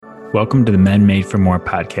Welcome to the Men Made for More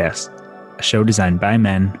podcast, a show designed by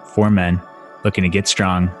men for men looking to get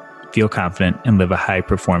strong, feel confident, and live a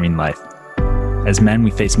high-performing life. As men,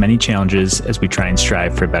 we face many challenges as we try and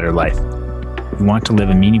strive for a better life. We want to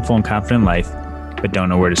live a meaningful and confident life, but don't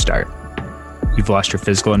know where to start. You've lost your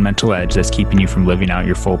physical and mental edge that's keeping you from living out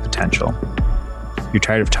your full potential. You're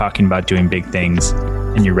tired of talking about doing big things,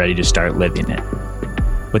 and you're ready to start living it.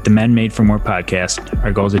 With the Men Made for More podcast,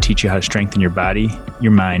 our goal is to teach you how to strengthen your body,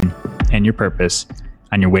 your mind, and your purpose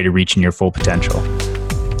on your way to reaching your full potential.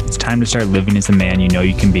 It's time to start living as the man you know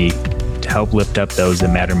you can be to help lift up those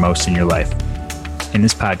that matter most in your life. In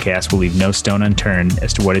this podcast, we'll leave no stone unturned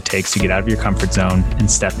as to what it takes to get out of your comfort zone and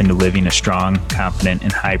step into living a strong, confident,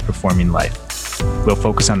 and high-performing life. We'll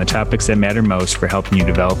focus on the topics that matter most for helping you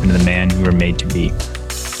develop into the man you were made to be.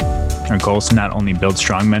 Our goal is to not only build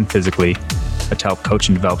strong men physically, but to help coach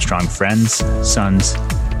and develop strong friends, sons,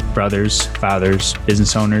 brothers, fathers,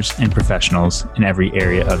 business owners, and professionals in every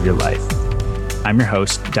area of your life. I'm your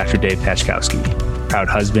host, Dr. Dave Pachkowski, proud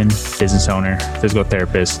husband, business owner, physical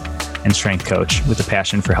therapist, and strength coach with a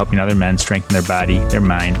passion for helping other men strengthen their body, their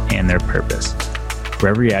mind, and their purpose.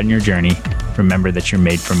 Wherever you're at in your journey, remember that you're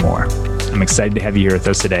made for more. I'm excited to have you here with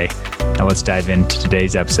us today. Now let's dive into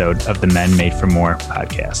today's episode of the Men Made for More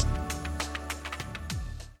podcast.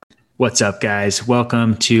 What's up, guys?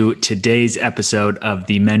 Welcome to today's episode of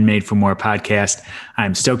the Men Made for More podcast.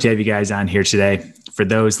 I'm stoked to have you guys on here today. For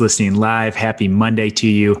those listening live, happy Monday to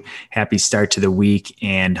you. Happy start to the week,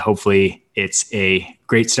 and hopefully it's a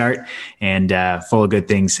great start and full of good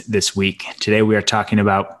things this week. Today we are talking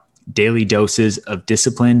about daily doses of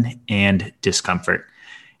discipline and discomfort.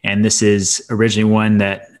 And this is originally one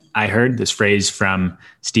that I heard this phrase from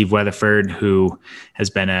Steve Weatherford, who has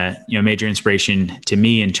been a major inspiration to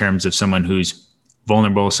me in terms of someone who's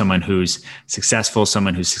vulnerable, someone who's successful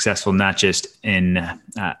not just in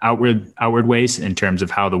outward ways in terms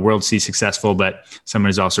of how the world sees successful, but someone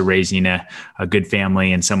who's also raising a good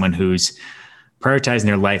family and someone who's prioritizing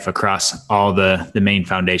their life across all the main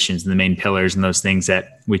foundations and the main pillars and those things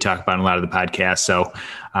that we talk about in a lot of the podcasts. So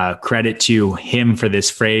credit to him for this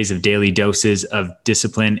phrase of daily doses of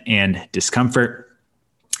discipline and discomfort.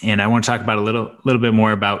 And I want to talk about a little bit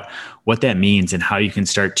more about what that means and how you can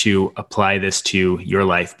start to apply this to your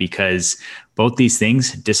life, because both these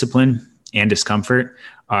things, discipline and discomfort,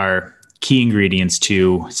 are key ingredients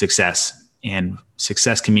to success. And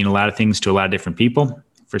success can mean a lot of things to a lot of different people.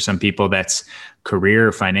 For some people, that's career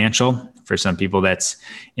or financial. For some people, that's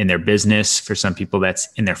in their business. For some people, that's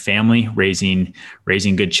in their family, raising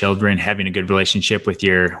good children, having a good relationship with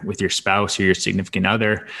your spouse or your significant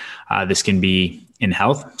other. This can be in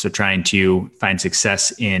health, so trying to find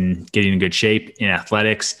success in getting in good shape, in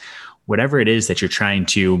athletics. Whatever it is that you're trying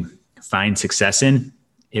to find success in,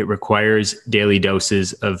 it requires daily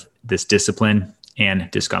doses of this discipline and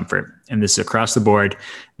discomfort. And this is across the board.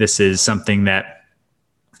 This is something that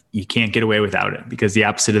you can't get away without it, because the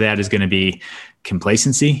opposite of that is going to be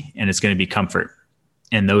complacency and it's going to be comfort.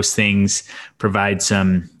 And those things provide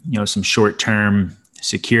some short-term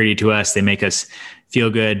security to us. They make us feel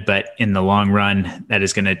good, but in the long run, that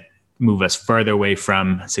is going to move us farther away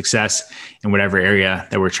from success in whatever area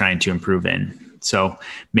that we're trying to improve in. So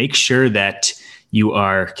make sure that you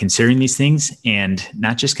are considering these things, and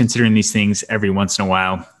not just considering these things every once in a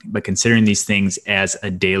while, but considering these things as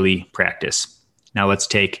a daily practice. Now let's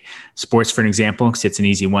take sports for an example, because it's an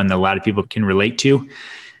easy one that a lot of people can relate to.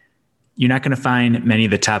 You're not going to find many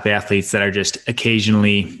of the top athletes that are just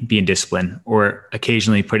occasionally being disciplined or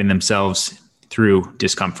occasionally putting themselves through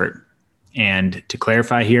discomfort. And to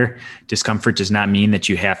clarify here, discomfort does not mean that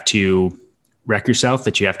you have to wreck yourself,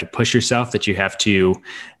 that you have to push yourself, that you have to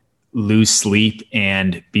lose sleep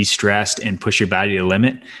and be stressed and push your body to the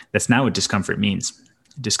limit. That's not what discomfort means.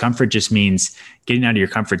 Discomfort just means getting out of your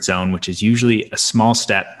comfort zone, which is usually a small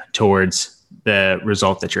step towards the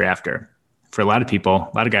result that you're after. For a lot of people,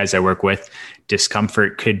 a lot of guys I work with,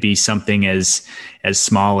 discomfort could be something as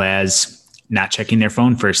small as not checking their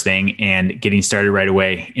phone first thing and getting started right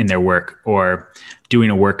away in their work, or doing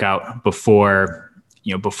a workout before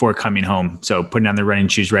coming home. So putting on their running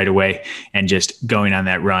shoes right away and just going on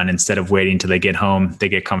that run instead of waiting till they get home, they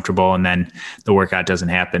get comfortable, and then the workout doesn't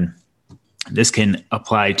happen. This can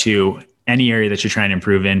apply to any area that you're trying to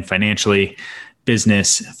improve in, financially,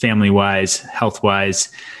 business, family-wise,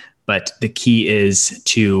 health-wise. But the key is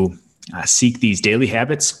to seek these daily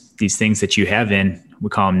habits, these things that you have in, we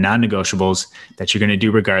call them non-negotiables, that you're going to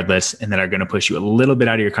do regardless and that are going to push you a little bit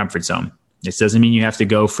out of your comfort zone. This doesn't mean you have to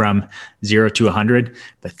go from 0 to 100,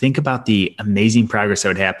 but think about the amazing progress that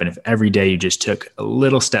would happen if every day you just took a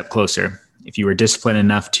little step closer. If you were disciplined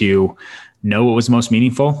enough to know what was most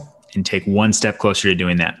meaningful and take one step closer to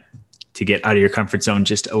doing that, to get out of your comfort zone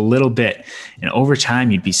just a little bit. And over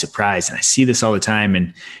time, you'd be surprised. And I see this all the time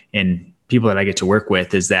in people that I get to work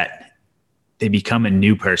with, is that they become a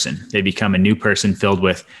new person. They become a new person filled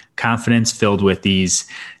with confidence, filled with these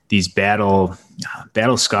battle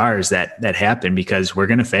scars that happen because we're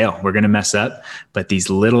going to fail. We're going to mess up. But these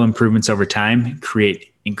little improvements over time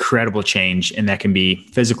create incredible change. And that can be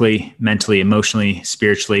physically, mentally, emotionally,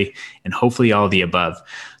 spiritually, and hopefully all of the above.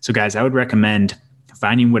 So guys, I would recommend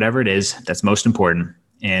finding whatever it is that's most important.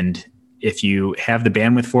 And if you have the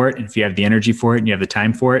bandwidth for it, and if you have the energy for it, and you have the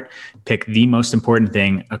time for it, pick the most important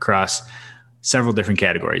thing across several different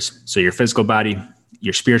categories. So your physical body,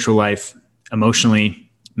 your spiritual life,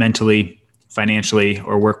 emotionally, mentally, financially,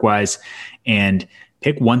 or work-wise, and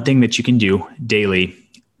pick one thing that you can do daily.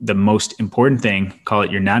 The most important thing, call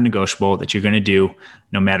it your non-negotiable, that you're going to do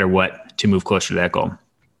no matter what to move closer to that goal.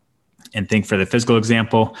 And think for the physical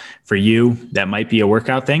example, for you, that might be a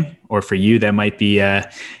workout thing, or for you, that might be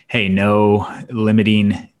hey, no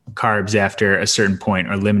limiting carbs after a certain point,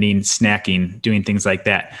 or limiting snacking, doing things like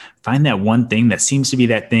that. Find that one thing that seems to be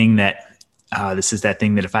that thing that this is that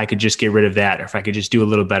thing that if I could just get rid of that, or if I could just do a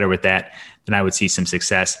little better with that, then I would see some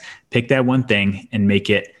success. Pick that one thing and make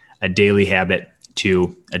it a daily habit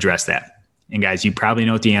to address that. And guys, you probably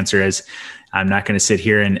know what the answer is. I'm not going to sit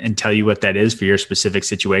here and tell you what that is for your specific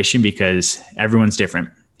situation, because everyone's different.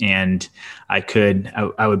 And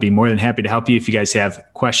I would be more than happy to help you if you guys have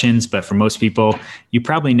questions. But for most people, you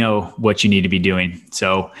probably know what you need to be doing.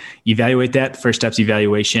 So evaluate that. The first step's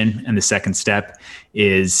evaluation. And the second step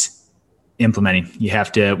is implementing. You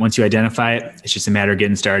have to, once you identify it, it's just a matter of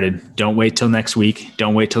getting started. Don't wait till next week.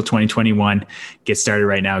 Don't wait till 2021. Get started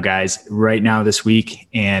right now, guys, right now this week,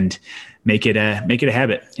 and make it a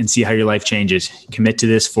habit and see how your life changes. Commit to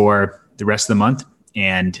this for the rest of the month,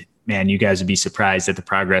 and man, you guys would be surprised at the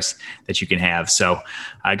progress that you can have. So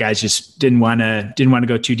guys, just didn't want to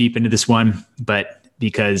go too deep into this one, but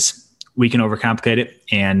because we can overcomplicate it,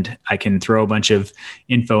 and I can throw a bunch of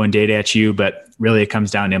info and data at you, but really it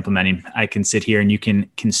comes down to implementing. I can sit here and you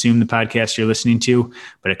can consume the podcast you're listening to,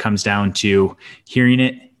 but it comes down to hearing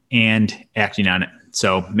it and acting on it.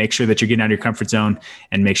 So make sure that you're getting out of your comfort zone,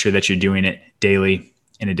 and make sure that you're doing it daily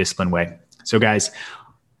in a disciplined way. So guys,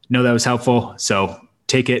 know that was helpful. So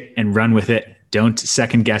take it and run with it. Don't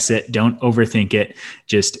second guess it. Don't overthink it.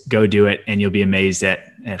 Just go do it, and you'll be amazed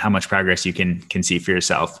at how much progress you can see for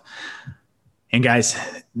yourself. And guys,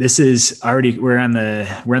 this is already, we're on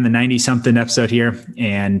the 90 something episode here.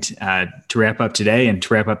 And to wrap up today and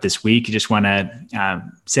to wrap up this week, I just want to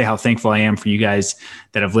say how thankful I am for you guys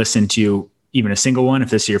that have listened to even a single one. If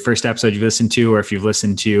this is your first episode you've listened to, or if you've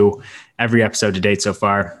listened to every episode to date so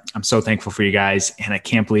far, I'm so thankful for you guys. And I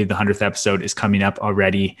can't believe the 100th episode is coming up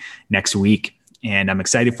already next week. And I'm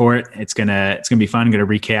excited for it. It's gonna be fun. I'm gonna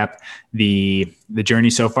recap the journey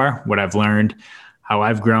so far, what I've learned, how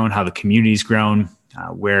I've grown, how the community's grown,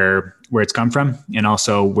 where it's come from, and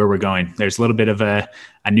also where we're going. There's a little bit of a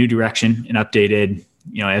new direction, an updated,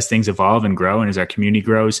 as things evolve and grow, and as our community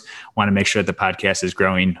grows, want to make sure that the podcast is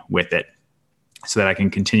growing with it, so that I can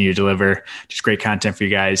continue to deliver just great content for you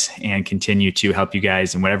guys and continue to help you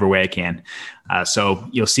guys in whatever way I can. So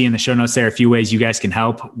you'll see in the show notes there a few ways you guys can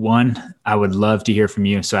help. One, I would love to hear from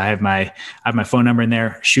you. So I have my phone number in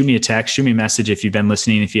there. Shoot me a text, shoot me a message if you've been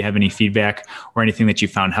listening, if you have any feedback or anything that you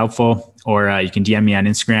found helpful, or you can DM me on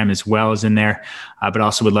Instagram as well as in there. But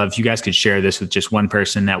also would love if you guys could share this with just one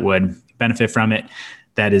person that would benefit from it.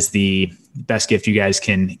 That is the best gift you guys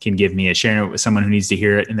can give me, is sharing it with someone who needs to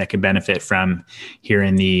hear it and that can benefit from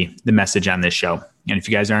hearing the message on this show. And if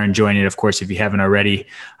you guys are enjoying it, of course, if you haven't already,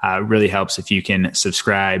 it really helps if you can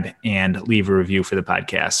subscribe and leave a review for the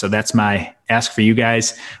podcast. So that's my ask for you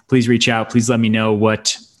guys. Please reach out. Please let me know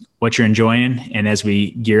what you're enjoying. And as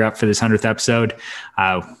we gear up for this 100th episode,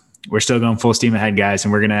 we're still going full steam ahead, guys,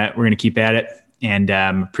 and we're gonna keep at it. And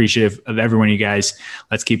appreciative of everyone, you guys.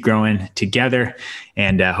 Let's keep growing together,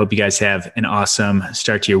 and hope you guys have an awesome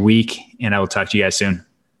start to your week, and I will talk to you guys soon.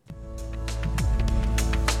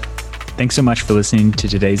 Thanks so much for listening to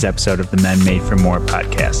today's episode of the Men Made for More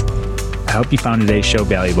podcast. I hope you found today's show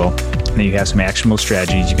valuable, and that you have some actionable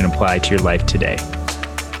strategies you can apply to your life today.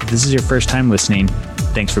 If this is your first time listening,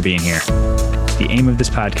 thanks for being here. The aim of this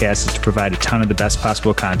podcast is to provide a ton of the best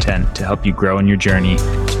possible content to help you grow in your journey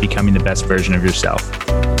to becoming the best version of yourself.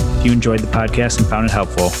 If you enjoyed the podcast and found it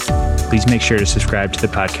helpful, please make sure to subscribe to the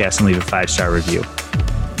podcast and leave a 5-star review.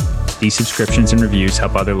 These subscriptions and reviews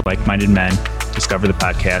help other like-minded men discover the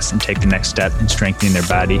podcast and take the next step in strengthening their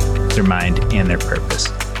body, their mind, and their purpose.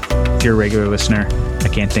 If you're a regular listener, I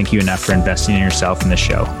can't thank you enough for investing in yourself in this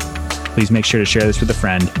show. Please make sure to share this with a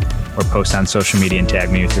friend or post on social media and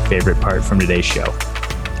tag me with your favorite part from today's show.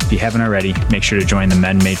 If you haven't already, make sure to join the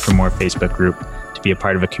Men Made for More Facebook group to be a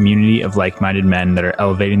part of a community of like-minded men that are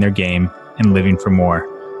elevating their game and living for more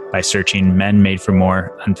by searching Men Made for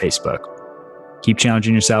More on Facebook. Keep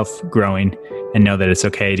challenging yourself, growing, and know that it's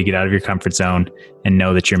okay to get out of your comfort zone and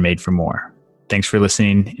know that you're made for more. Thanks for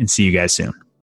listening, and see you guys soon.